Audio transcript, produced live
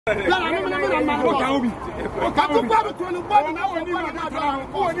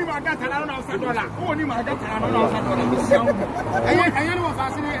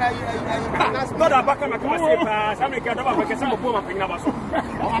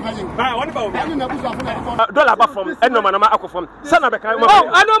dollar back from and no man akufo sana be kan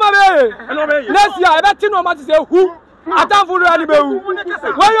next year I bet no man say who atanfo ru ani bewu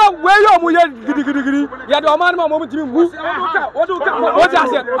weyo mu ye gidigidi ya do man ma mo mutimi mu o ja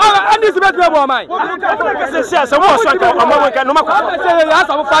se ani se betu ebo man se se mo so ka mo we ka no makwa se ya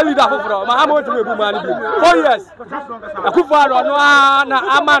sa mo fa leader foforo ma ha mo mutimi ebu man bi 4 years akufo-addo no na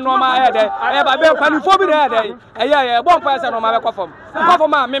ama no ma e de e ba be kwanifo bi de de ye bon pa se no ma be kwafom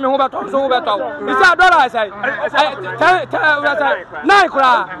ma me ho beto so ho beto isa dollar sai nine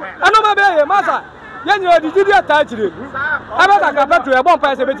kura ano ma be ye masa yenye odidi atachire abata ka petrol e bon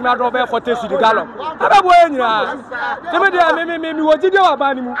pa se betimi adro be 40 cedi gallon abebo enyira teme de me wojidi wa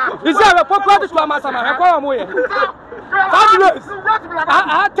ba ni mu isi abe pokwa to amasa ma he kwa mo ye fabulous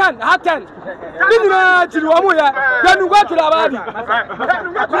ha 10 binira chiri wa mo ye yanu gwa to abadi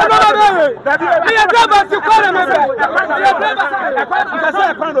ya driver si kwa me be ya driver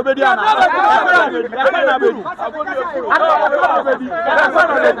se kwa no be dia na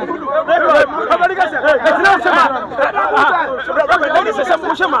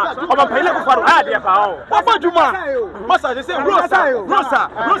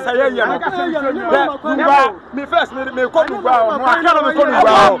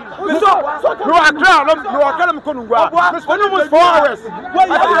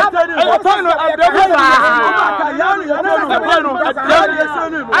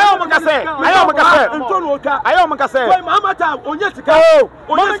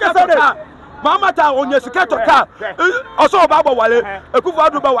Mamata onye siketo ka oso baba wale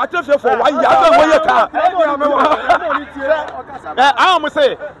akufo-addo ba wa trefe for 1 year afa woye ka I am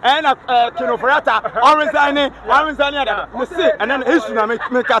say na kino frata orange ada me say and then issue na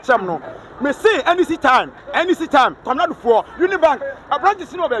me catch am no me say anytime come na do for Unibank a branch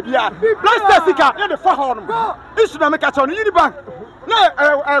is no be bia blaster sika na the fa ho no issue na me catch on Unibank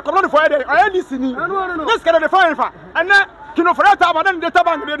na come na do for any sini let's get the fine fa and kino frata ba na data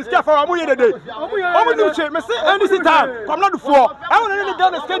bank dey discuss for amuye dey omu ni che me say anytime come na do for I want any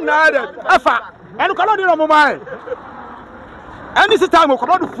Ghana state na afa and come na do no mai anytime come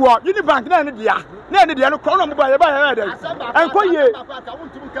na do for Unibank na ne dia no come na mo ba ye dey enko ye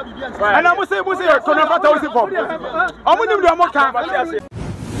and I say kino frata we see for omu ni do mo ka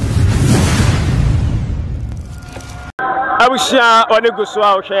Abusha oneguso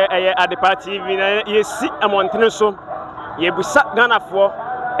a hwe eye Adepa TV na yesi amontene so yebusa Ghana fo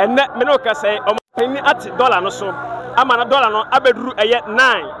enne me no ka say omapani ati dollar no so ama na dollar no abeduru eye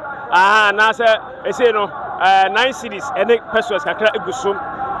 9 na say ese no 9 cedis ene pesos kakra eguso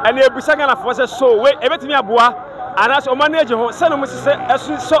ene yebusa Ghana fo say so we ebetimi aboa ana so manage ho se no mo sise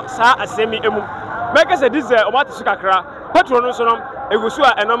esu so sa asemi emu make say diesel omati su kakra petrol no so no eguso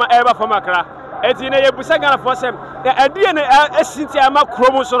a enoma eba fo makra eti ne yebusa Ghana fo say edie ne esinti ama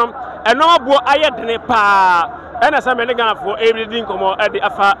kromo so no enoma bo aye dene pa and as I'm a Ghana for everything come at the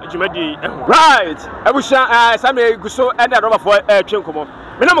Afa Jumadi. Right, Abusha, some guso and a rubber for a chinkomo.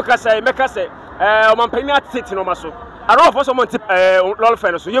 Minamaka make us say, Mampana sitting on muscle. I don't for someone tip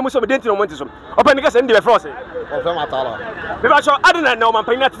Lolfen, so you must have been to Montism. Open the gas and the frost. Because I didn't know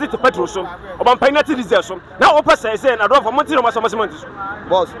Mampana to Petrosum, or Mampana to Diesel. Now, Opa says, I don't for Montino Massamontis.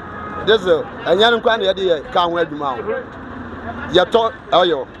 Boss, this is a young quantity idea can't well be mount. You talk,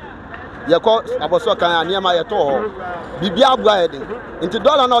 oh, ye call aboso kan aniema ye to ho bibia agwa ede nti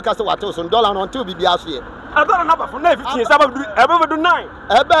dollar na ka se wato so dollar no nti bibia so ye dollar na ba for 15 ebe do 9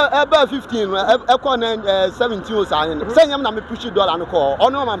 ebe 15 e ko na 17 o sa anye se nyam na me push dollar no ko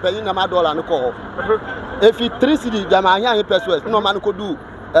ono ma mpanyin na ma dollar no ko efi 3 cedi da ma anya pesos no ma no ko du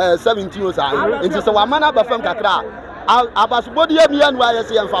 17 o sa anye nti se wa mana ba fam kakra abasubodi ye mi anu aye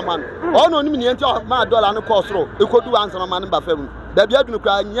se ye mfa man ono ni mi nti ma dollar no ko soro e ko du ansa no ma no ba fam baby adunu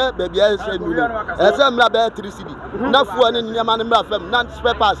kwa nya baby ese nunu ese mra be 3 cedi na fu ane nyama ne mra fam na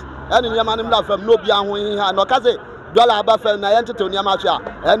spare parts ane nyama ne mra fam no bia ho ha no kaze dollar aba fam na ye ntete nyama hwa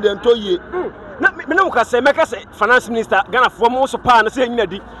and then to ye na me no ka se meka se finance minister Ghana fo mo so pa na se nyina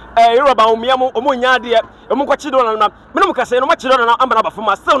di Yoruba omia mo omo nya de omo kwachi dollar na me no ka se no ma chi dollar na amba na ba fo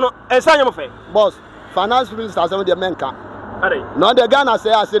ma still no esa nyama fe boss finance minister say de menka no de Ghana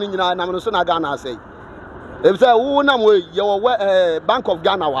say ase ni nyina na me no so na Ghana say if say who na mo ye wo Bank of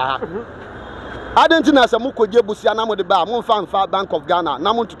Ghana wa adentina say mo koje busia na mo de ba mo fa Bank of Ghana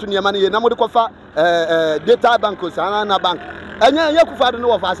na mo tutu niam na ye na mo de ko fa data bank sana na bank enye akufo-addo no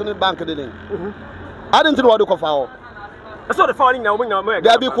wo fa ase ne bank de den adentina wo de ko fa ho So the following now,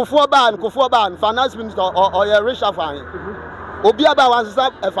 there be Kufuor finance minister or a Richard Fine. Obiaba wants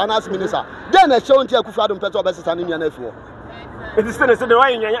a finance minister. Then a show until Akufo-Addo Petro Besses and Indian F4. It is still the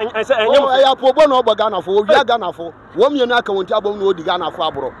way I say, I have for one over Ghana for Ghana for 1 million account no the Ghana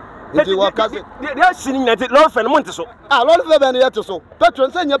for. It is what they are sitting at it, Lord Monteso. Ah, Lord Feven so.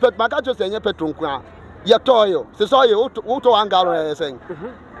 Petron send your pet Macacho and your Petron. Yatoyo, Sisoyo, Uto Angaro saying.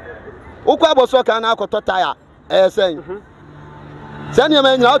 Ukwabo Soka and Akotaya saying. Send your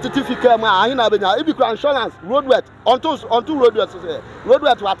man out to Tifika, I have been if you can insurance, roadwet, on two roadwets,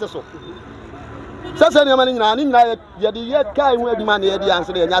 roadwet to Ataso. Send your man in yet Kai will be money at the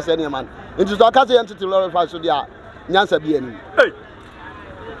answer, and yes, any man. It is not Cassie to Laura Fasudia, Yansa Bien.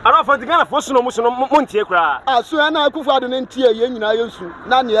 I don't find the Ghana for Monte cry. Ah, so I could find an entire yen, I used to.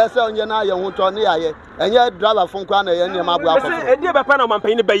 None yes, on Yanaya won't on the air, and yet driver from Kwana and your mother. A dear Panama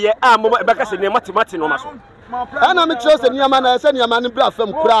painted by ye, I'm Becca's in Mathematics. And I'm interested in your man, I send your man in bluff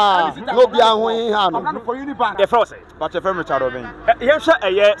from Kra, no beyond the frost. But a family child of me. Yes,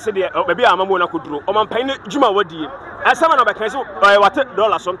 yes, said the baby Amamona could do. Or my painted Juma Wadi. As someone of a case, what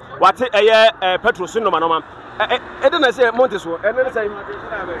 $1, what a petrol syndrome. I don't say Monteso, and then say,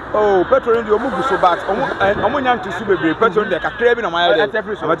 oh, petrol in your movie so bad. I'm young to super petrol deck, a craving on my head.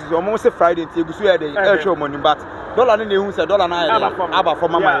 It's almost a Friday, take a swear day, air show money, but $1 in the house, $1 Abba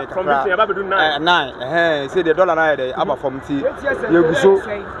from my nine, say the $1 a day, Abba from tea.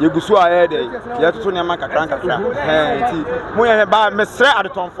 You go so ahead, you have to turn Maka Cranka. When by Mr.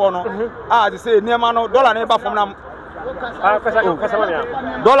 Addo Fono, I say, near Mano, $1 neighbor from them.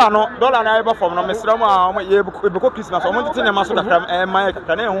 Dollar na eba from no mesrama ye beko Christmas o mo tete maso dakra my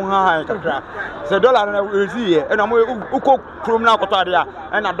kana hu ha kakra se dollar na ezi e na mo uko krom na akoto ade a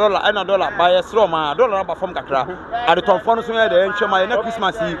na dollar buy esro ma dollar ba from kakra ade tonfo no so ye de enche ma na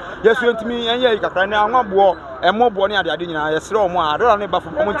Christmas yi yesu entimi enye kakra na anwabo emobo ne ade nyina yesro mo a dollar na ba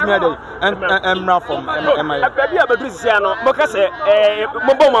from mo ntimi ade emra from emai abi abadrisia no mo ka se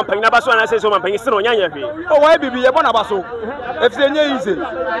mo bo man pan na ba so na se so man pan se no nyanya hwe o why bibi ye bona ba so if say nye easy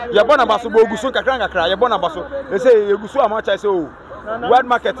ye bona ba so bo guso kakra ye bona ba so e say ye guso amacha say o world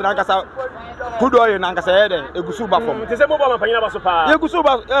market na nkasa crude oil na nkasa ye den eguso ba from te se mo bo man pan na ba so pa ye guso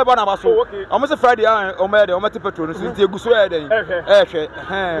ba e bona ba so o mo say Friday o me de o meti petrol no so te eguso ye den hwe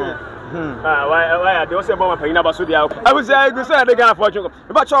why they also bomb paying about Sudia. I was saying, you said the Ghana fortune.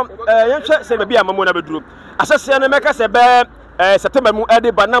 But you said, maybe I'm a mona bedroom. As I say, make us a bear September,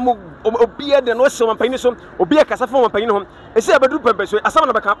 Eddie Banamu, Obia, the North Suman Penisum, Obia Casafon Penum. It's a bedroom purpose. As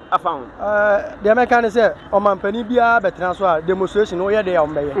someone I found. The American is on Penibia, but transfer demonstration, or they are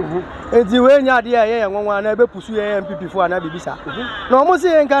mayor. And the way you are, one ever pursue MP before an Abisa. No more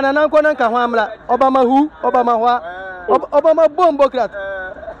saying Ghana, Kahamla, Obama who, Obama Bombocrat.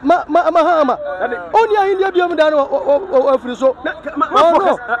 Mahama. Only India beyond or so.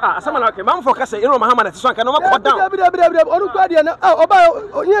 Someone like a man for Cassa, Mahama, that one cannot cut down.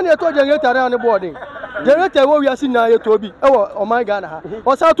 Oh, you told generator around the boarding. Generator, we are seeing now to be. Oh, my Ghana.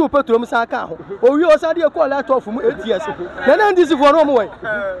 Or South to Petrum Saka. Oh, you are Sadia call that off from 8 years. Then this is for no way.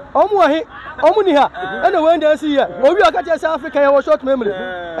 Omunia, and when they see here. Oh, we are catching Africa or short memory.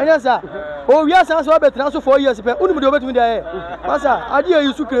 And yes, sir. Oh, yes, I saw better transfer 4 years. But only do it there. Massa, idea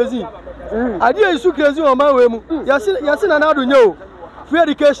is crazy. Idea is so crazy on my way. Yasin and Addo know free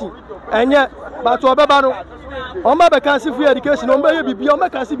education. And yet, but to Ababano. On my vacancy free education, on my baby, on my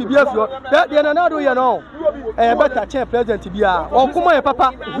vacancy be behavior. That the another year now. A better chair president to be a or Kuma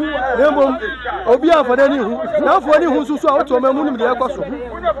Papa. Obia for any who now for any who saw to a moon the apostle.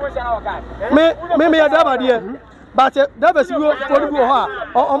 Maybe a dab idea. But that was you for the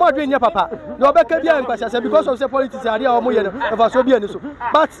or my dream, Papa. No better because of the politics idea or more of us will be an issue.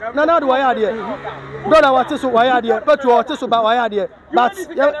 But none of why idea. Don't know what is why idea, but you are just about why idea. But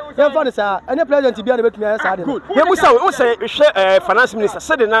your father, sir, and the president to be able to me. Good. We say, finance minister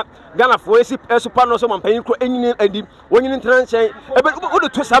said that Ghana for a supano, someone paying any when you translate.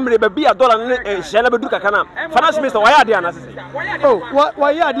 But to somebody be $1 and Shanabaduka Kana. Finance minister, why idea? Oh,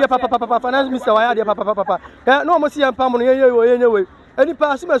 why idea, Papa, finance minister, why idea, Papa. No more see a palm anyway. Any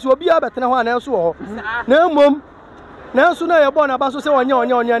passengers will be up at one else. No, mum. Now, sooner you're born about to say on your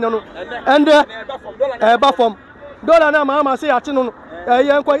and Buffum. Dollar na mama say atinu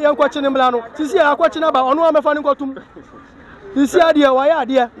young question in Milano. See, I question about on one fan got to This year, dear, why are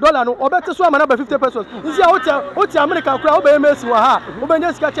dear? Dollar no, or better swam another 50 pesos. This year, what's American crowd? Obey Waha,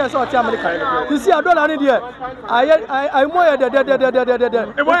 Obey Sketches or America. This year, dollar, dear. I'm more the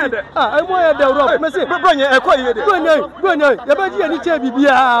rope. Messi, bring a baby and Chabi,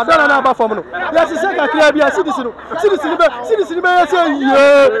 dollar number for me. Yes, it's like a clear citizen. Citizen,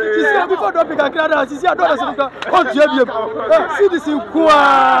 yeah, before dropping a crowd, she's your dollars on Jabby. Citizen,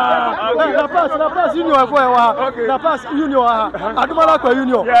 La Paz, Union, La Paz, Union, Adumala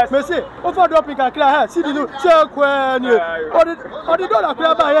Union. Messi, over dropping a crowd, citizen, or the dollar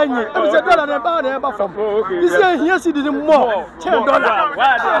crab by any. I was a dollar and a bar from. This year, here, citizen more $10.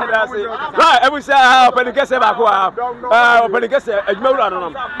 Right, I will say, open the guest about open the guest at Mola.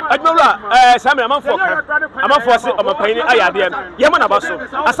 At Mola, Samuel, I'm for it on my penny. I am Yaman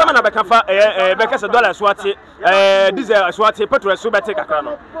Abaso. As someone of a cafa, because $1 Swati, diesel Swati, petrol, super take a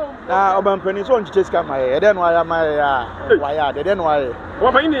crown. Oban penny, so to just come my head. Then why am I? Then why?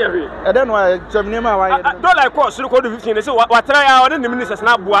 What in here? And then why? $1 cost, so called 15. So what try out in the ministers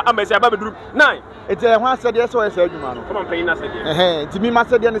now? I'm a Baby 9. It's a one said yes, or I said, man. Come on, paying us again. To me,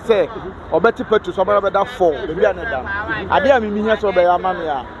 Master Diana say, or better put to some other that fall. I dare me here so by our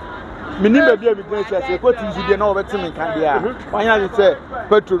mamma. Minimum be a bit what is you know better than can be. Why you say,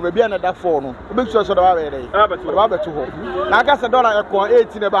 petrol maybe another phone. Make sure so about to home. Like I said, $1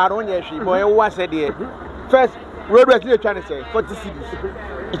 18 about on your sheep, boy, was a day. First, we're trying to say 40 cities.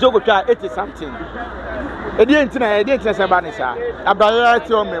 It's over 80 something. I didn't say Banisa. I buy it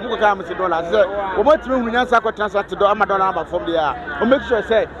to me. $1. What you mean? I transfer to the Amadon from there. Or make sure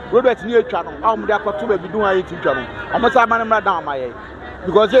say, Robert near channel. I'm there for 2 baby doing it channel. I must have my down my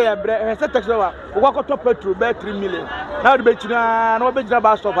because they have set tax over. Walk up petrol, bet 3 million. Now the betcha, no betcha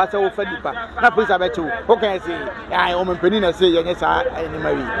bus stop. I say, oh, Fedipa. Now, please, I bet you. Okay, I say, I am Penina say, yes, I am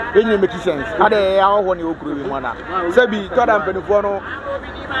married. Any make sense. Are they our one you grew in one? Sabi, Todam Penifono.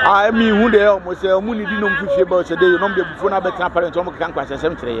 I mean, who they almost say, Muni didn't know 50 bucks a day. You know, before I bet my parents almost can't pass a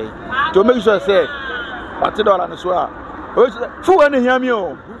cemetery. To make sure, say, what's $1 and swear. Who any hear me?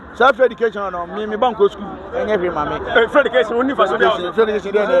 Self education on me, banco school, and every mammy. Free education only for education.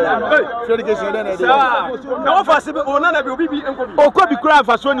 No, for simple, none will be or could be crab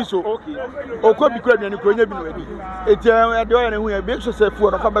for Sony so. Or could be crab and you could never be. It's a door and we have been so safe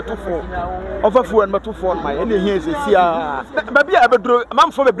for a battle for over 4 and battle for my any here is a baby. I would draw a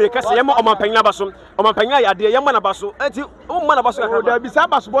man from a break. I am on my penabasum, on my penaya, dear Yamanabaso, until Manabaso. There be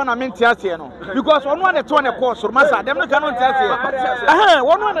Sabas born a mint because one at 20 course or Massa, them cannot tell you.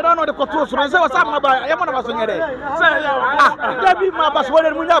 One I don't know the control, so I was about I am one of us in a day. There be my password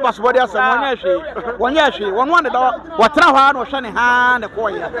and Munabas, what else? One year, one what Trahan or Shanahan, the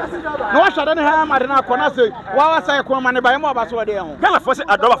coin. No, I shouldn't have my Conasi. Why was I call money by more about what they own? Can I force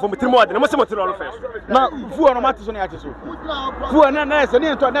a dollar from Timor and most of the first? Now, poor Matis on Yatis. Poor Nana, and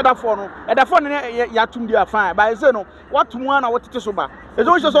into another phone, and the phone Yatum dear fine by Zeno. What one or what to Suba? It's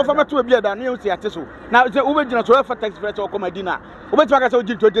also so from a 2 year than you see at Tisu. Now, the original 12 for tax or Comadina. Because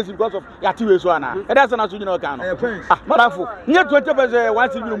of Yatu Swana, and that's an Asuna Cano. Marafu, near 20%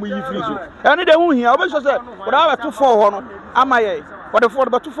 once you will be free. And they won't hear, I was just but I was 2-4 am I? But the 4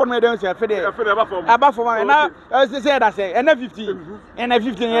 about 2-4 million above for my now, as they said, I say, and a 15, and a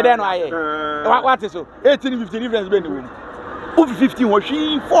 15 year then I. What is so? 18-15 difference been the room. Over 15 was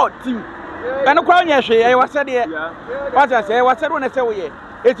she 14. And a crown, yes, I was said here. What I say, what's that when I say,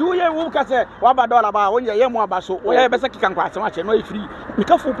 it's who you will say, what about dollar about when you're more about so, where better can quite so much and no free. We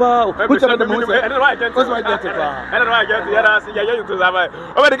can't football, which are the most. I don't know, I get the other.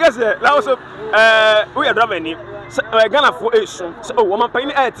 Oh, the guess, also, we are driving. Ghana for a so, woman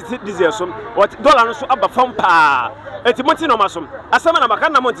paying at this year, what dollar so up a phone pa. It's Montino Massum. As someone of a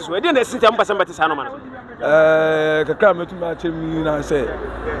kind of Montis, we didn't sit down by somebody's Hanoman. Kakame to my team, I say,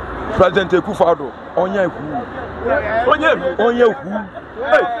 President akufo-addo, on your who.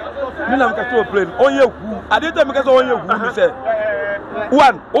 Milan Kato plane, on your who. I didn't make us on your who, say.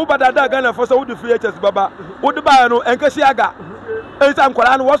 One, over that Ghana for Saudi free HS Baba, Udubano, and Kasiaga. Anytime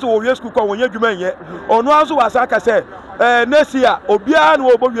Koran was over school when you're Juman yet, or no, also as I say, next year,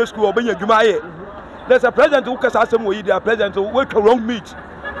 Obiano over your school, or being a Jumaye. There's a president who can ask them with their president to work a wrong meat.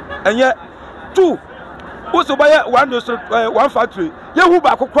 And yet, 2, also buy one factory, Yahu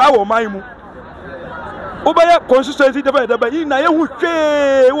Bako Crow or Maimu. Obaya consistency the by in Nayahu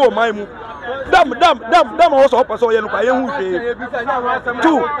or Maimu. Dam also up as all yellow by Yahu.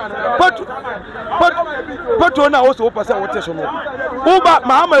 2, but one also up as a what is on. Uba,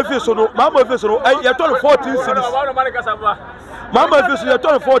 Mamma Fisono, Mamma Fisono, I told 14 cities. Mamma Fisono, I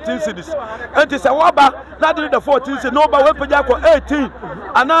told 14 cities. And it's a Waba, not the 14 cities, no, but weapon 18.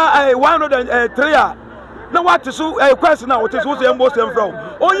 And now I 103. na what so question now what is so say most from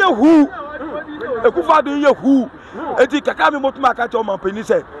onye who akufo-addo ye who eti kaka me motuma ka cho mampani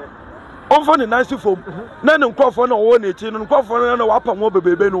say on for the nice form na ne nkofo na wo na echi no nkofo na wapa wo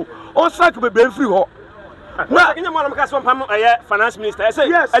bebebe no on sack bebebe free ho na inye mo na maka so pam finance minister I say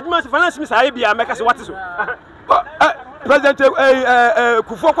adwuma finance minister aye bia meka so what so President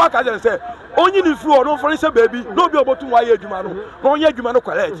Kufo kwa ka say onye ni free no for say baby no bi obotu wa ye adwuma no na onye adwuma no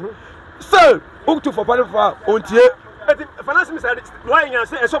collect so uktu for parifa ontie finance minister why you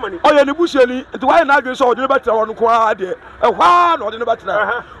say so many oye ni busheli nti why na adwe so odi ne batra won ko ade ehwa na odi ne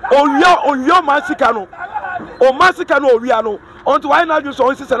batra onyo masika no o masika no owia no onti why na adwe so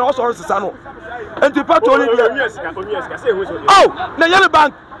on sisa na o so on sisa no nti pato ni onyo sika say who so oh na yele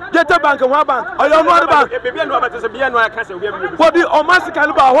bank get a bank one bank oyo no bank bebia no abata se bia no aka se obia bebia body o masika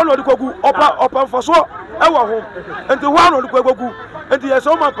no ba ho no odi kogu opa mfoso e wo ho nti ho no odi kogu nti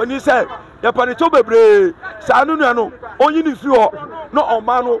yeso mampani say ya pani to bebre sa anu no onyi ni firi ho no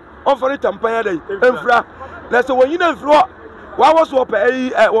oma no on for campaign dey enfra na so wonyi na firi ho wa wo so opa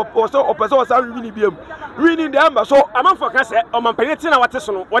wo so opa so sa wini biem wini dey amba so amanfo ka say o mampani tina wate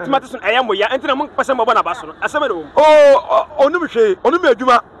so no wate mate so eya moya entina mo pese mo bona ba so no aseme de wo onum hwe onum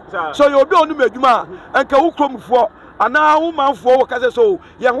adwuma so you obi onum adwuma anka wo kromfo ana wo manfo wo ka say so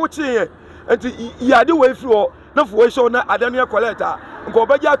ye ho tie enti ya de we firi ho na fo we so na adanu collector nka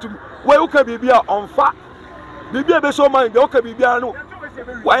obaja atum we uka bibia onfa bibia be so man be uka bibia no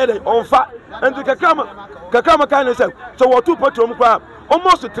why dey onfa and kakama kind say so what two patron kwa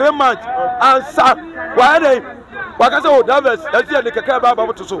almost 3 months answer why dey waka say o davers ati and kakaba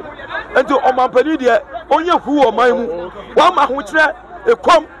ba to so and to o mampani de onye hu o man mu wa ma ho kire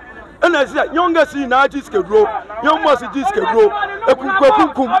ekom ena say younger see na diskedro young must diskedro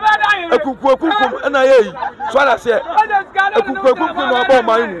ekukum ena ye so ala say ekukum no ba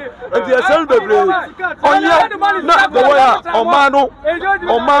man mu and the same bebre onye na the way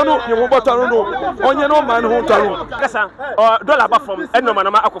omano ye mo botaro no onye no man ho taro kasa dollar ba from enoma na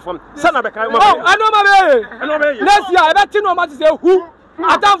ma akofom sana be kan mo enoma be next year e be ti no ma ti say hu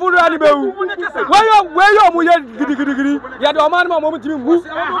atanfuru ani be hu weyo mu ye gidigidi ye de omano mo timi mu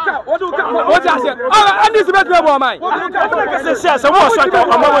o ja say ani si be to bo man se mo so ka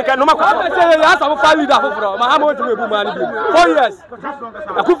omo kan no ma ko say ya sa mo fa leader foforo ma ha mo timi bu man bi 4 years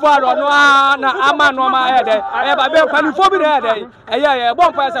akufo-addo no na ama no ma e de e ba be kwalifo bi de de ye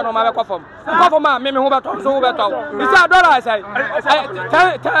bon fa say no ma be kwafom ma me ho be to so ho be to isa dollar say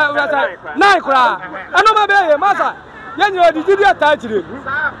nine kura enoma be ye masa yenye digidi atachire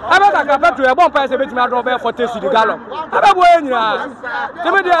abata ka petro e bon pa se betimi adro be 40 cedi gallon abebo yenyira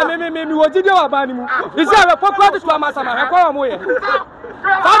teme de me wo gidi wa ba ni mu isi abe pokwa to amasa ma he kwa mo ye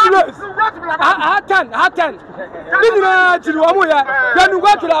fabulous ha 10 dinira chiri wa mo ye yanu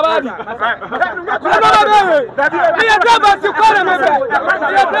gwa kira ba di ye driver si kwa na mebe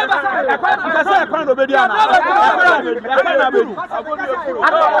ye driver say kwa no be di ana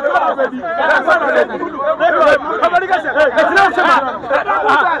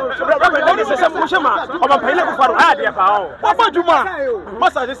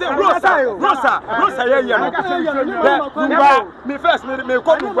Rosa ye me first me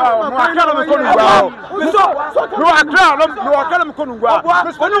ko nugba no akara me ko nugba no akara me ko nugba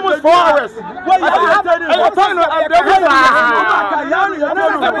almost 4 hours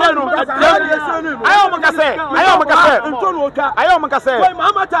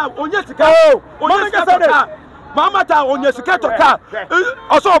Mama ta onye siketo ka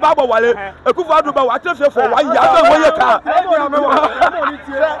oso ba bo wale akufo-addo ba wa trefe for 1 year afa wo ye ka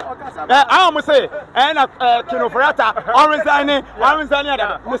I am say na kinofrata on resign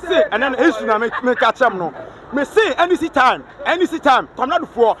ada me say and then issue na me catch am no me say any time come na do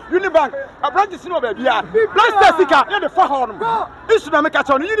for Unibank a branch is no be bia blaster sika na the for hon issue na me catch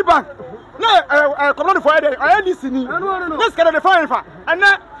on Unibank na come na do for there any sini na sika the for fa and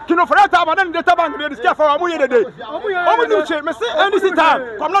kinofrata ba na data bank dey sika for amu ye dey omu ni che me say any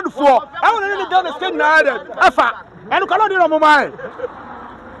time come na do for I want any Ghana skin na there afa and come na do no mai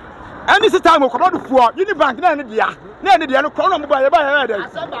any time come na do for Unibank na ne dia no kono mo ba ye ba dey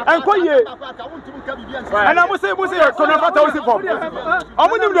enko ye and I must say kinofrata we see for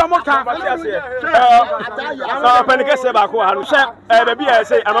omu ni do mo ka penike se ba ko ha no hwe baby a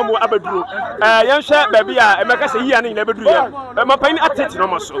say amamu abaduro yen hwe baby a emeka se yi an na abaduro ye mapani atete no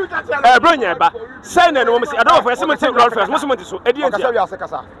maso bronya ba say na no mo se adawo for se mo take roll first mo so mo ti so edi entia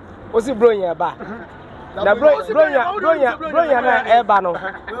o si bronya ba na bronya na eba no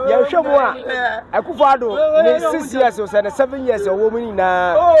ye hwe mu a akufo-addo ne 6 years o se 7 years o wo mu ni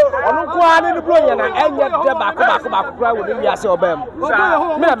na onu ko ane ne bronya na enye de baako kura wo ne wiase obam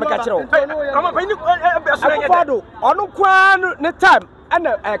me na meka kire o akufo-addo onu ko ane ne time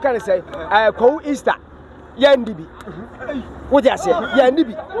ana kan say ko Easter ya ndibi wo ja se ya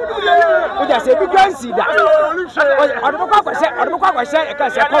ndibi wo ja se bi kan si da odo kwa se e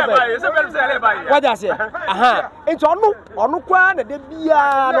kan se cover wo ja se aha enti onu kwa na de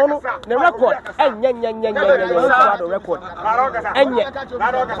bia no ne record enye record enye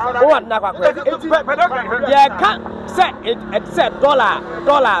wo na kwa ya ka say dollar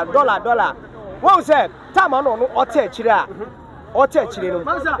wo say time no o te chire a no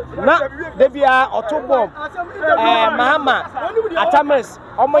na devia otobom Mahama Atames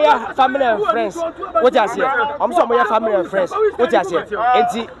omoya family and friends what you say omso omoya family and friends what you say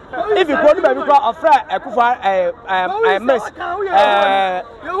enti if you go to be go ofra akufa mess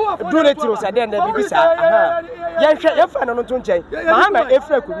do it through say then be bisa ye hwe ye fa no to nchen Mahama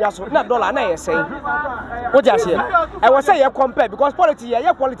efra kunya so na dollar na ye say what you say I was say ye compare because politics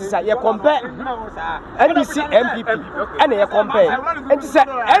ye politics ye compare NDC MPP and ye compare and say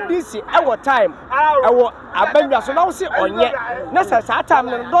NDC our time our abandwa so now say onye na say time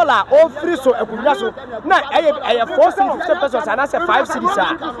dollar all free so akunya so na eye 450 pesos and say 5 cedis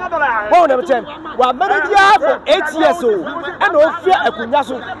one of them wa manage for 8 years so and all free akunya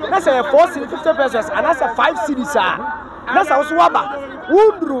so na say 450 pesos and say 5 cedis na say so waba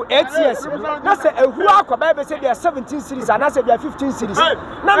wundru 8 years na say ehu akoba be say 17 cedis and say 15 cedis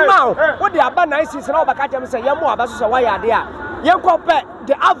na now what dey aba 9 cedis na obaka jam say yemo aba so why ade a yen compare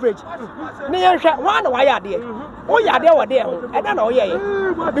the average na yen hwe one why ade o ya ade wo dey ho e na o ye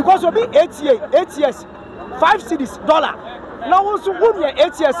because obi 8 years 5 cedis dollar na wo so won ye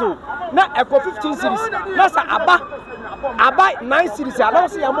 8 years o na e ko 15 cedis na sa aba 9 cedis a na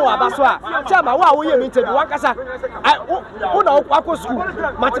so yemo aba so a chama wo ye minted wan kasa wo na akọ school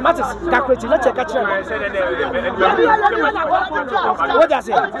mathematics calculate na check what does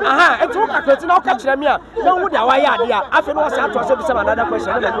it aha e to calculate na o ka kire me a na wo dia wa ya ade a afi no say ato say be some another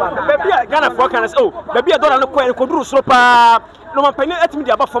question na do am baby Ghana for can say baby dollar no ko duru so pa no man pani atimi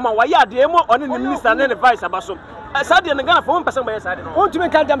dia ba form a wa ya ade mo on ni minister na vice abaso Sadia na Ghana for 1% by Sadia. Want to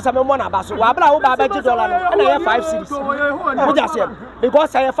make Kajam some money about so Wabra $5 and I have 5 cities. What I say?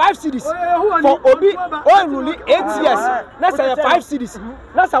 Because I have 5 cities for Obi only 8 years. That's I have 5 cities.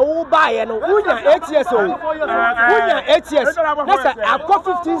 That's a who buy and who 8 years old. Who 8 years. That's I got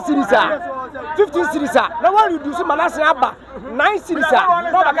 15 cities. 15 cities. Now what you do some last number 9 cities.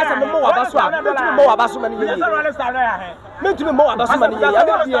 No because I'm more about so more about so many years. Meant to be more about so many years. I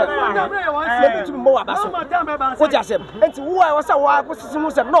don't to be more about so. What you say? And who I was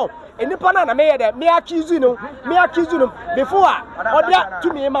no. And the banana made me accuse you before or that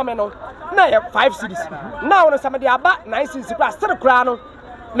to me, mamma. Now I have 5 cities. Now somebody about 9 cities plus 3 crown.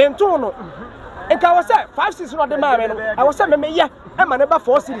 Mentono. And I was 5 cities not the man. I was saying, yeah, I'm about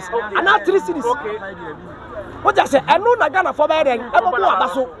 4 cities and not 3 cities. What I say? I know not Ghana for bad. I'm a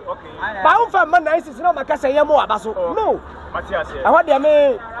basso. Bound for my 9 cities, no, my cousin, you're more basso. No. I want them.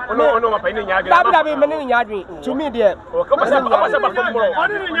 No, my penny yard to me, dear. Because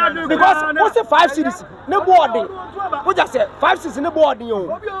what's the 5 cities? No boarding. What I say? 5 cities in the boarding. And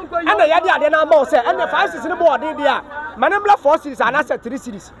the Yadia, then I'm more say, and the 5 cities in the boarding, dear. My number 4 cities, and I said 3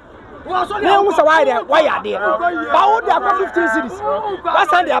 cities. No, why are they? But they have 15 cities.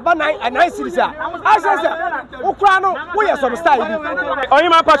 That's how they have 9 cities. I said, Ukraino, we are some style. Oh, you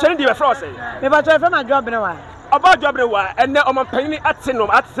might patch any frost. If I try from my job now. About job and then I'm paying at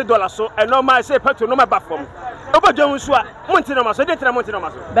 $10 so and no my say petrol no my bathroom. About Joshua, Montinoma, so didn't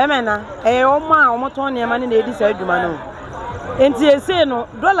Montinoma. Bemena, a oma, Omotoni, man in the Edisa Dumano. And TSA no,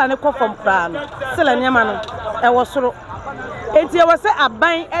 dollar and a cough from Fran, Seleniamano, I was so. And I was a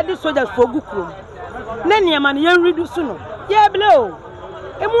buying at the soldiers for Gukum. Nany a man, you reduce soon. Yeah, blow.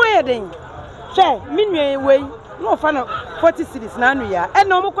 A more thing. Share, meanwhile, way. No fan of 40 cities now, and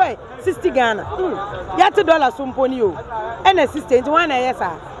no more 60 Ghana. $80 from Ponyo, and assistant 1 year.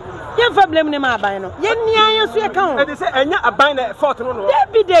 You for blame them by no. Yenny, account. And they say, and you're buying a fortune.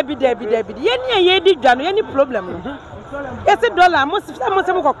 Debbie. Yenny, did Jan any problem. It's $1, most of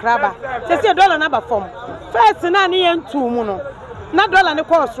them crabber. They say $1 number form. First, and 2 mono. Not dollar and a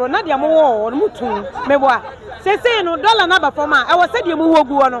cost, not the more or mutu. Mewa. Say, no dollar number for my. I was said you move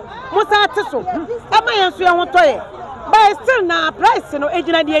guano. Musa Tisso. I may answer your toy. But still now, price no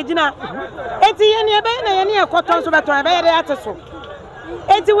agent the agent. Etienne Bena, cotton so that I bear the artisan.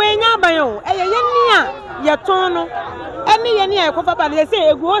 Etienne Bayon, a yenia, Yatono. Any ye near Kofa, they say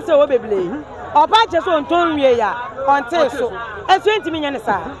a go so baby. Or patches on Tom Ria, on Teso, and 20 million.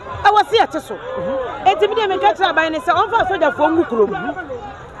 I was here to so. It's a medium catch by an offer for the phone room.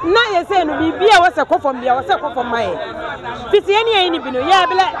 Now you say, be was a call from me, I was a call from my. If any yeah,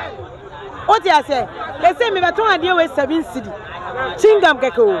 black. What I say, they say me that 2 idea with 7 city. Chingam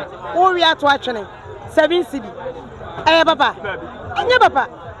Gecko, warrior to actually 7 city. Eh, papa, and papa.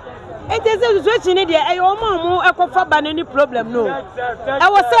 It is a situation in India. I almost a coffee ban any problem. No, I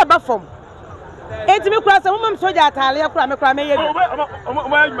was say about from. It's me cross a woman soldier at Alia no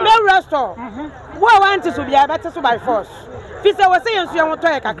restaurant. What I want to be a better by force. Fisa was saying, so I want to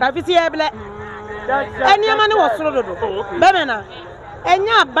take a crazy black. And your man was sort of Bemena. And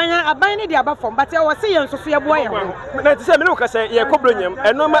ya a binding the above from, but I was saying, Sophia Boy. Let's say, look, I say, you're cobbling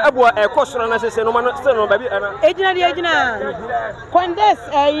and no matter what a cost on us, no man, no baby. Agina, Condes,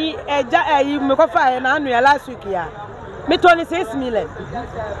 a Mokofa and Annual last week here. Me 26 million.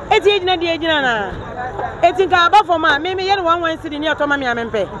 It's Agina, the Agina. It's in above for my, maybe you don't want to see near Tommy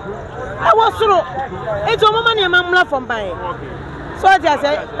Amempe. I was through. It's a woman your mamma from buying. So I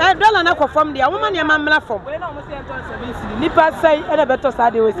say, I don't know from the woman your mamma from. Nipa say a better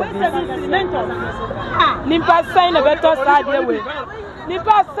side with Nipa sign a better side with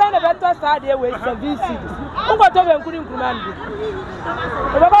Nipa sign a better side with service. Who got over and couldn't command you?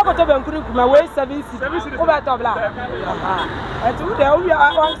 Got over and couldn't come away service over top black. I told you, we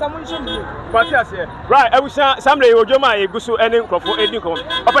are on someone should be. Right, I wish someday will join my Gusu and for Edicom.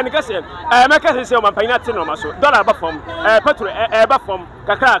 Open the castle. I make a say my pinatino muscle, dollar buffer, petrol, a buffer,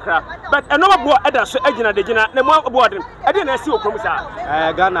 cacra. But a number of others, Agina de Gina, the more aboard him. I didn't see what promise.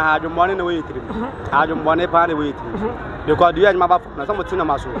 Ghana had your money away. I don't want a party with because you and my buffer, some of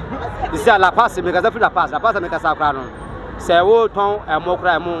muscle. You see, La Pass because I feel a pass, make a sacrano. Say, oh, Tom, and more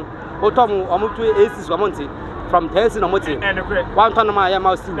crime, oh, Tom, almost 2 aces or Monty. From Tensin or Moti, 1 ton of my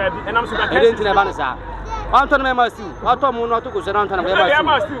mouse, and I'm so I didn't in a banner. 1 ton of my mouse, what Tom will not go around on my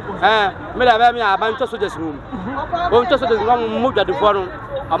mouse. Miller, I buy just this room. Oh, just the wrong mood at the forum.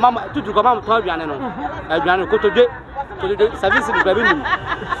 A mamma to come out to Piano. I ran go to the service of the women.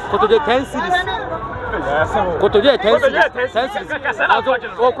 Go to the 10 cities. Go to the 10 cities.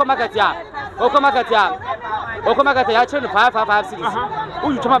 Oh, come back at ya. Oh, come back at ya. Oh, come back at ya. 5 cities.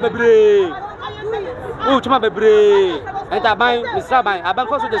 Oh, you come up a break. Oh, to my baby, and I buy Mr. Buy. I buy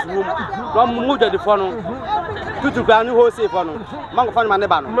for this room. Don't move at the phone. To ground who say for no. Mang for my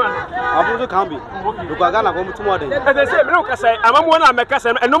neighbor. I will come be. Look, I got home tomorrow. As I say, look, I say, I'm one of my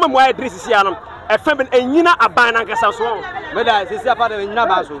cousin, and no more address is here. A feminine and Nina a buying and gas as well. But I say, a part of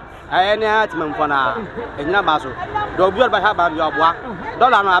Nabaso. I any hatman for now. And Nabaso. Don't be by her by your boy.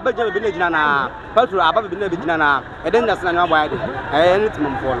 Don't I bet you village Nana. Petrol above the village Nana. And then that's not why I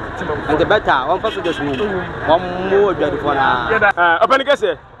anything for. And the better, one person just move. One more beautiful. Open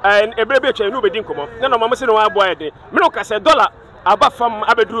the and a baby chain, nobody come up. No, Mamma said, no, boy, Miloka said, $1 above from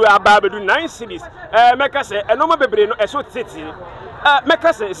Abedu 9 cities. Make us say, a normal baby, a short city. Make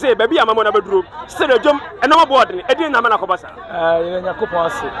us say, baby, I'm a Abedu, still a jump, and no board, a dinner Manacobasa.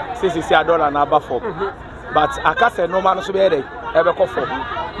 $6 and above for. But I can't say no man should be ever coffee.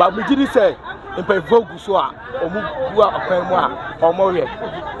 But we didn't say, in pay Vogusua, or Mugua, or Pemwa, or Moria.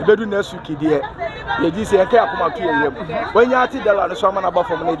 The bedroom nurse, you dear. You did say, I can't come out to you. When you are $10 someone above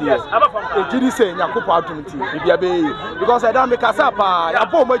from an idiot, you didn't say, Yakup opportunity, because I don't make us up. I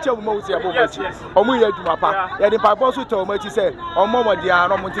bought much of Mosia, or we had to my papa. Yet if I was to tell me, she said, or Mama, dear, I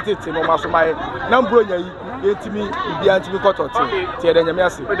don't want to take no master my number. To me, the anti got tear than your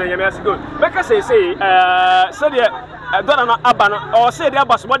mercy. Good. Make us say, say, Abana, or say the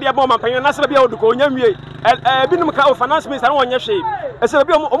Abbas, what the bomb, and that's be able to go Yami, Binum finance minister, I want your shape. I said,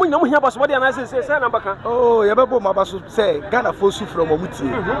 we know what I say, oh, you ever my bass say, Ghana force you from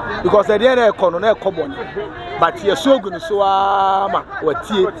Omuti, because I didn't Colonel Cobon, but you're so good, so what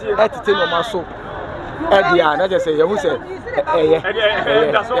tea at the table of my soul. Eddie, I just say, you say,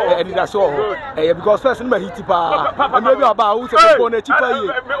 that's all. Because first, my hit and maybe about who's a cheaper,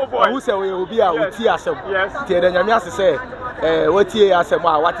 who say we will be out tea as a tear than your say, what tea as a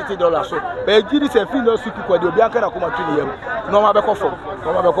what $80. So, but you did say, feel no sweet people, you'll be a kind of come to you. No, I'm a coffee,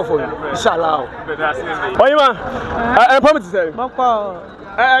 inshallah. I promise to say.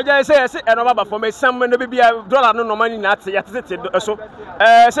 I say, and no for me, some when the baby $1 no money not yet. So,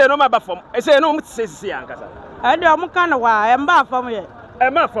 say no matter from. I say no, says Yanka. I don't kind of why I'm back from here.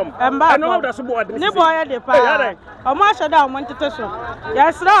 I'm back from. I'm back. No, that's what the boy at the fire. A marshal down went to Tesso.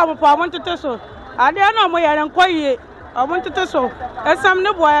 Yes, now I want to Tesso. I don't know where I'm quiet. I want to Tesso. And some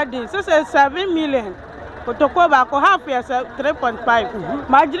no boy at this. This is 7 million. But to go back, half years 3.5.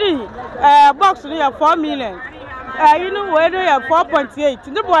 My dream box near 4 million. you know where they are 4.8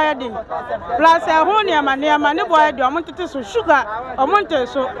 the boy ding plus a honey man the boy do want to so sugar or monte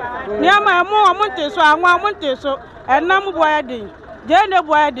so near my more monte so I want monte so and now boy ding then the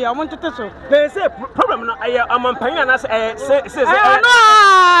boy I want to so they say problem no I'm on pain and say I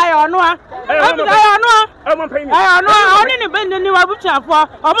know only bend the new abucha for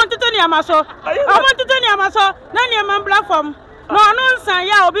I want to tell you my so I want to tell you my so none your man platform. No, son,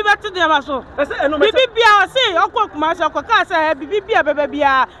 yeah, I'll be back to them. So, BBB, say, or cook myself, or cast a BBB,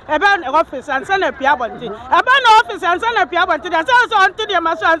 about office and send a piabonti. About office and send a piabonti. That's also until the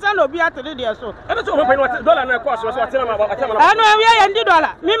master and son will be at the day. So, I don't know what dollar and cost was. I know we are in the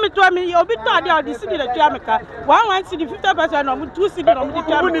dollar. Mimi told me you'll be taught out the city of Jamaica. 1 city 50% or 2 city of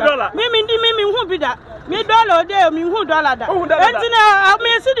the dollar. Mimi who be that. Me dollar there, me who dollar that. I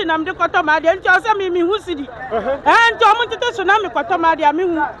may sit in the Cotoma, then just me who city. And Tom tsunami Cotoma,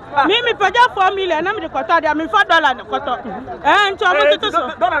 me project 4 million, I'm the Cotta, me $4 the Cotto. And Tom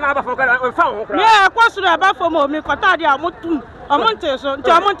yeah, of course, about for more, me Cotta, Mutu. I want to so.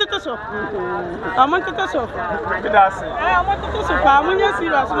 I want to so. I want to so. I want to so. I want to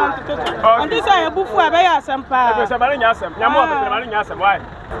serious. And this I book for a bear some pa. Because I'm running some. I'm some. Why?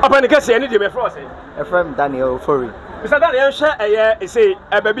 Upon the case, any day before say. A friend Daniel Furry. Mr. Daniel share a year, say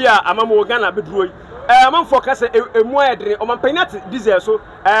a baby, I'm a more Ghana bedroom. I'm focused a more dream on my penalty diesel. So,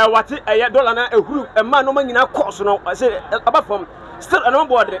 what a dollar a group, a man no man in our course. No, I say about from. Still an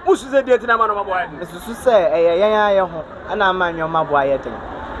onboard. Who's the date in a man of my boy? Mrs. Say, and I'm on your boy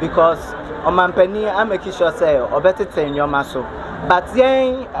because on my penny, I'm making sure say, or better than your muscle. But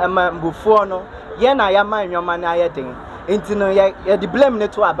yen, a man before no, yen I am your man. I think into no, the blame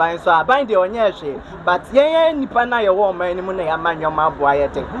net to a bind, so I bind the on your shade. But yen, Nipana, your woman, any money, a man, your man boy. I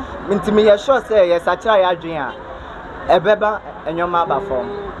think into me, a sure say, yes, I try Adrian, a beba, and your mother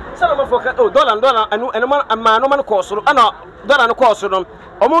form. Some of dollar, and a man course, and dollar no course on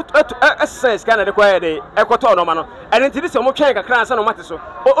almost says Canada required a quarter man, and into this almost check a class and matter so.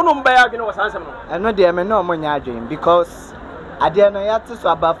 Oh, no, by you know what's answer. And no, dear, no money dream because I dare not have to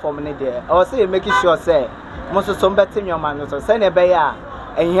swap about for me there. I was saying, making sure, say, most of some betting your man, so send a bear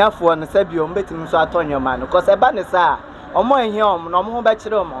and you have one said you betting so at on your man because a banner, or more in home, no more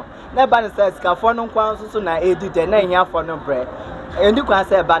bachelor. No banner says, Cafonum Quansus and I did the name here for no bread. And you can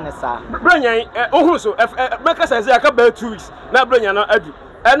say Banessa. Brennan, oh, so if Becca says I can bear 2 weeks, now Brennan,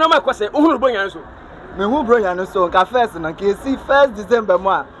 and no matter say, oh, Brennan, so. Me who Brennan, so Cafes and can see 1st December.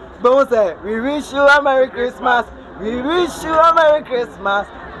 But say, we wish you a Merry Christmas, we wish you a Merry Christmas,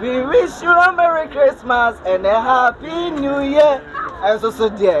 we wish you a Merry Christmas and a Happy New Year. And so,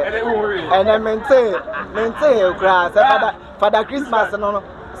 dear, and I maintain class, Father Christmas and all.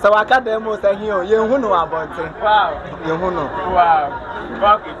 So I can't demo say here, you know about it. Wow, you know.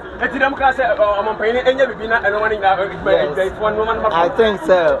 Wow. Okay. Let them class on paying any baby and one in I think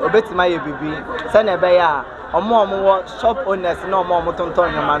so. Obey my baby. Send a bear. Or more shop owners, no more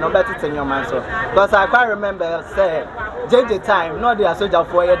Motonton, your man, no better than your man. So, because I can't remember, say, JJ time, not the soldier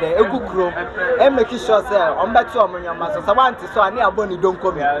for a day, a good room, and making sure, say, on better on your man. So, I want to so I near Bonnie don't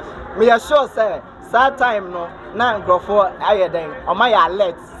come. Me assure, say. That time no, now go for iodine on my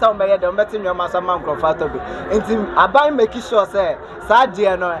alert. Somebody don't bet in your master man go for to be. Until I buy making sure say, sad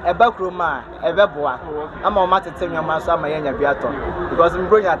dear no, a back room, a beboa. I'm on matter telling your master my young beaton because I'm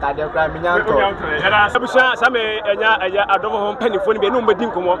bringing at the crime in your and I some I don't home penny for me, no, but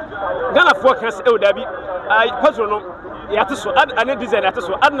didn't come up. Ghana forecast, oh, Debbie, I personal. Yatiso, I need design at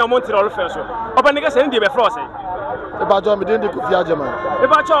so, I don't want to all first. Open niggas and be frosty. About John, we didn't go for German.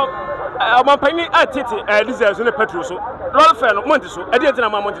 About your. I'm penny at it, this is a petrol, so not fair, no money, so I didn't know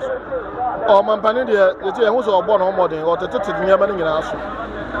my money. Oh, my penny, the was all born on more than what I took in Yamaning in our show.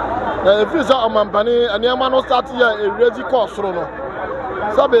 If you saw a man penny, and your man start here a ready course,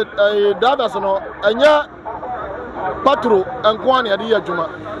 Sabit, a Dadasono, and ya Patro and Kwani at the year Juma.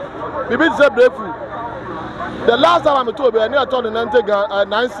 Maybe it's a brave food. The last time I told you, I near told the 9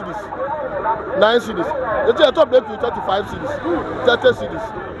 cities. 9 cities. The top break 35 cities, 30 cities.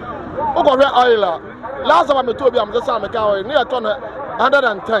 Okay, oil. Last time I told you, I'm just saying, I'm near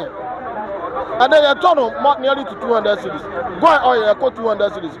 110. And then you turn on nearly to 200 cities. Go oil, I go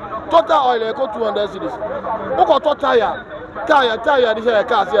 200 cities. Total oil, I go 200 cities. Okay, total tire, this year,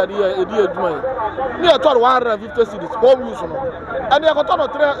 cars here, the year, near 150 cities, home use. And they got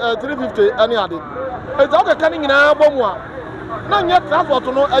 350 any other. It's okay, coming in our bomb. Now, yet, that's what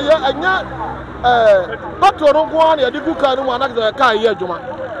to know. But to don't go on, I did book a car here, Juma.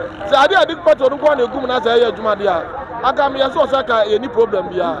 So I did a part of the one who come as a year, Juma. I can't be a source any problem.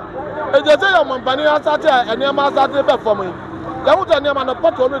 It's just a company and near my started for me. There was a name on a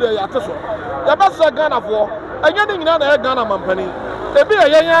pot already at the best Ghana for enya ni nyina na Ghana mampani ebi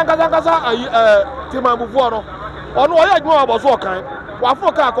yen kasa ayi timambufu no ono oya adwuma aboso kan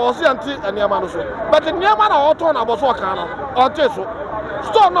wafo ka ko se anti eniama no so but eniama na oton na aboso kan no onte so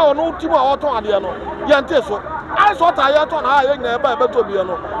store na ono timo a oton ade no yante so ai so ta ye ton ha ye nyina eba beto bi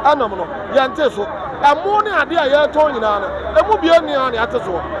no anam no yante so emu ni ade a ye ton nyina no emu bi eni a ne ate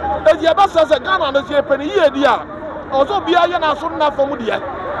so eji eba se Ghana no se pani ye di a ozo bia ye na so na fom di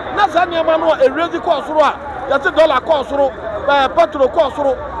na sa eniama no erezi ko soro a yate dollar ko soro petrol ko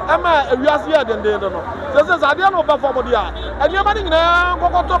soro ama ewiase ya denden no se ade no ba fom di a eniama ni nyina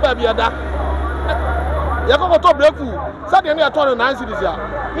kokoto ba bi eda ya kokoto breku sa de ne ato 9 cities ya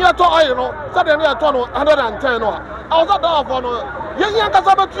ni ato oil no sa de ne ato 110 no a ozo da fo no yen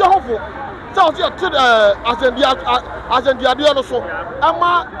kasa betu ye hofo sa o se asendia de no so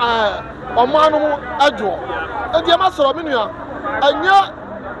ama omanu mu adwo edi ma soro minu ya anya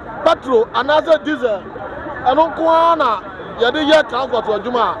petrol anaza diesel eno ko na ya de ye transport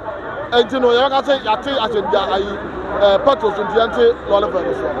adwuma enti no ya ka se yate asendia ayi petrol so diante lole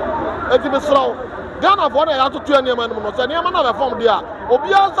fe so enti be soro Ghana for na ya to ene man no se ne ma na be form dia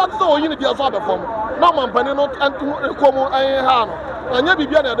obi ansa to oyi ne dia so be form na mampani no antu ekomu an ha no anya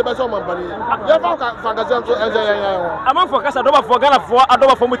bibia na de be so mampani ya fa ka so enje yan amanfo kasa doba for Ghana for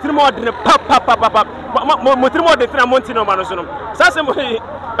adoba for mutiri mo de pa mutiri mo de tena monti no ma no so no sase mo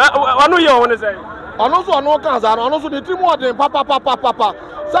wanu ye won say ono so ono kan za no ono so de tiri mo de pa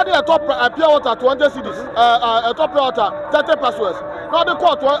say the top pure water 20 cedis top pure water 30 pesos now the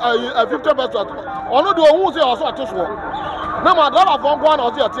court 50 pesos ono de ohun say oso ate so na ma dollar for nkwa na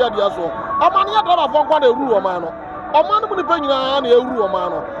oso ate dia so amani ya dollar for nkwa na eru o man no omanu mu ni pe nyina na eru o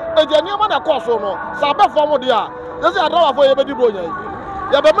man no eje ni ma na course no sa be form dia they say dollar for ye be di bro nya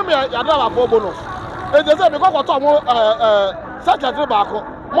ya be me ya dollar for bonus eje say me kokoto mo secretary baako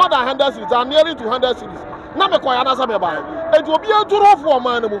more than 100 cities and nearly 200 cities na me kwa ya na sa me ba eje obi aturo fo o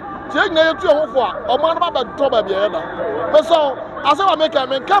man mu tie nya yetu e hofo a o man ba to ba bia na me so ase wa make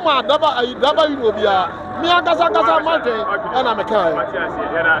me kama daba yu obi a mi agasa mountain na me kai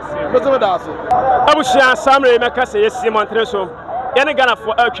me da ase abushia samre me kase yesi montre so ye ne Ghana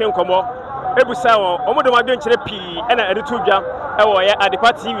fo atwe nkomo ebusa won omodo ma dwenkyere pii na eretu dwa e wo ye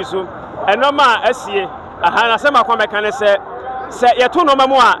Adepa TV so enoma asie aha na se makwa meka ne se ye to no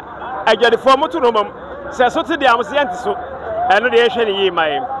mamu a agwadefo mo to no mam se so te dia mo se yanti so eno de ye hwe ne yi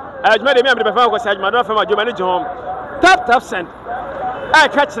mai adwuma de mi amde befa ko se adwuma do fa ma adwuma ne jom tap send I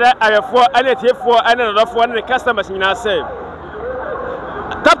catch that I have 4 and it for another 4 and the customers in our say.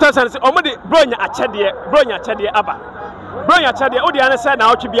 Tap send omodi bronya achede aba. Bronya achede odi an say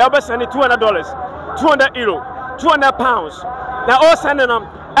na ochi bia be send $200, €200, £200. Now all sending them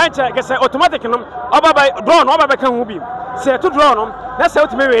and check say automatic no oba by draw no oba be kan hu bi. Say to draw no na say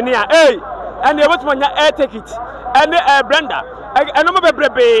ultimate we near and they want manya air ticket and blender and no be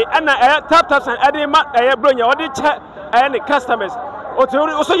brebe and tap send and ma bronya odi check and the customers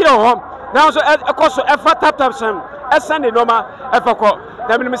also you home now so e cost so e tap some e send the normal e for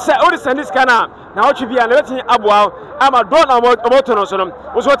na me say all this send this kana na what be and wetin aboa ama do na moto no so no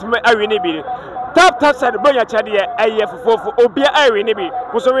so what me awi ne bi tap send bonya chade e fofofo obi awi ne bi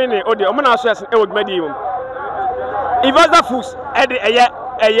so we ne odi o na so e wodmadi mu Ivaza foods e de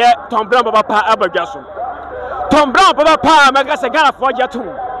eye Tom Brown baba pa abadwa so Tom Brown baba pa meka se Ghana for jatum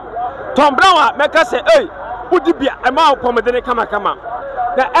Tom Brown meka se udibia ema komedene kama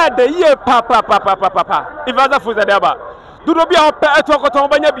na the year pa Ivaza foods adaba dudo bia o pe etokoton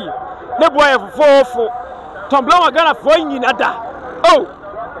banya bi ne boye fofo Tom Brown Ghana for nyina da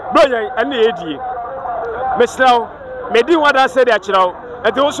bro yan ene edie mesraw medi wada se de akiraw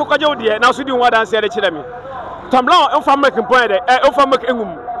ete wo so kwaje odie na so di wada se de kira mi Tom Brown o fa make point de o fa make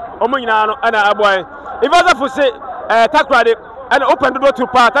engum o mo nyina no ana aboy Ivaza foods se takrade and open the door to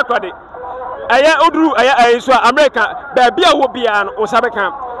pa takrade aya oduru aya so America ba bia wo bia no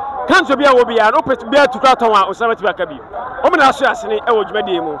osabeka kanso bia wo bia no pet bia tukra ton a osabeti baka bi o me na so asene e wo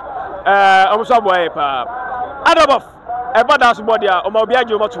dwumade mu o mo so boy pa adobof e boda so body a o ma obi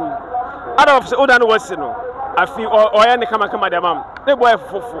age o matum adobof se oda no wasi no afi o ya ne kama de mam ne boy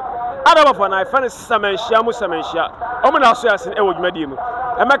fofo adobof na fa ne samanhia o me na so asene e wo dwumade mu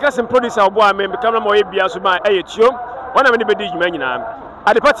e maka sem producer obo a me kama mo ye bia so ba e tio wona me ne bedi dwuma nyina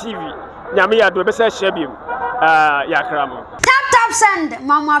Adepa TV nyame ya do be se hye biem ya kramo tap send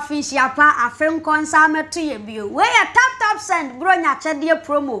mama fish ya pa afem konsa meto ye bio we ya tap send bro nya chede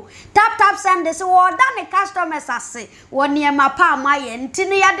promo tap send this wo da ne customers ase wo ne ma pa ma ye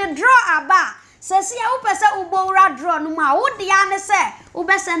ntini ya de draw aba sesi ya upese ubowra draw no ma wo dia ne se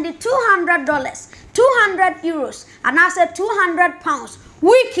ube send $200 €200 and I said £200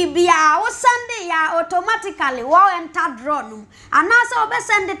 wiki bia wo send ya automatically wo enter draw no anasa obe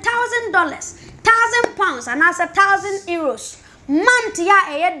send $1,000 £1,000 anasa €1,000 month ya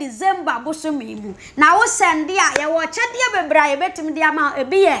eye December bosomemu na wo send ya ye wo chede bebra ye betim dia ma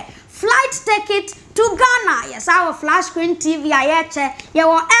ebi ye flight ticket to Ghana. Yes, our flash screen TV I che ye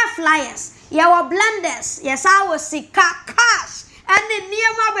wo air flyers ye wo blenders. Yes, our sika cash and the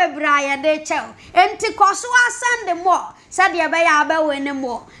niema bebra ye de che enti koso send more said ye be ya be win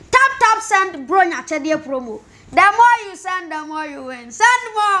more tap send bronya che de promo. The more you send the more you win.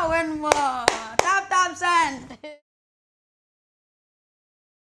 Send more, win more. Tap send.